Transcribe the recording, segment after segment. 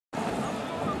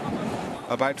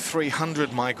About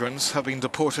 300 migrants have been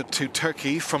deported to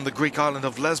Turkey from the Greek island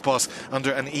of Lesbos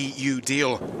under an EU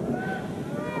deal.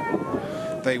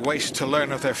 They wait to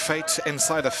learn of their fate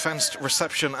inside a fenced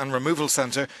reception and removal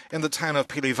centre in the town of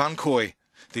Pehlivankoy.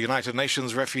 The United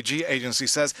Nations Refugee Agency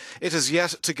says it is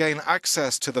yet to gain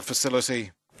access to the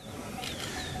facility.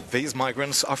 These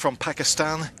migrants are from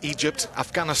Pakistan, Egypt,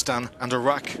 Afghanistan and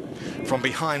Iraq. From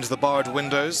behind the barred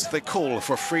windows, they call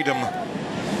for freedom.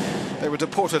 They were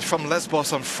deported from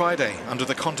Lesbos on Friday under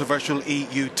the controversial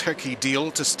EU-Turkey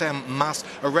deal to stem mass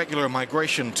irregular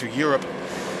migration to Europe.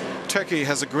 Turkey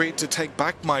has agreed to take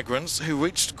back migrants who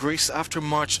reached Greece after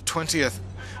March 20th.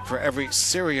 For every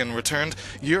Syrian returned,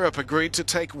 Europe agreed to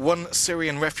take one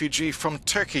Syrian refugee from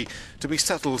Turkey to be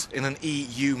settled in an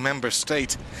EU member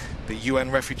state. The UN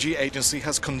Refugee Agency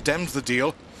has condemned the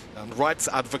deal, and rights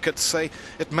advocates say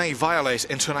it may violate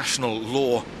international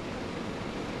law.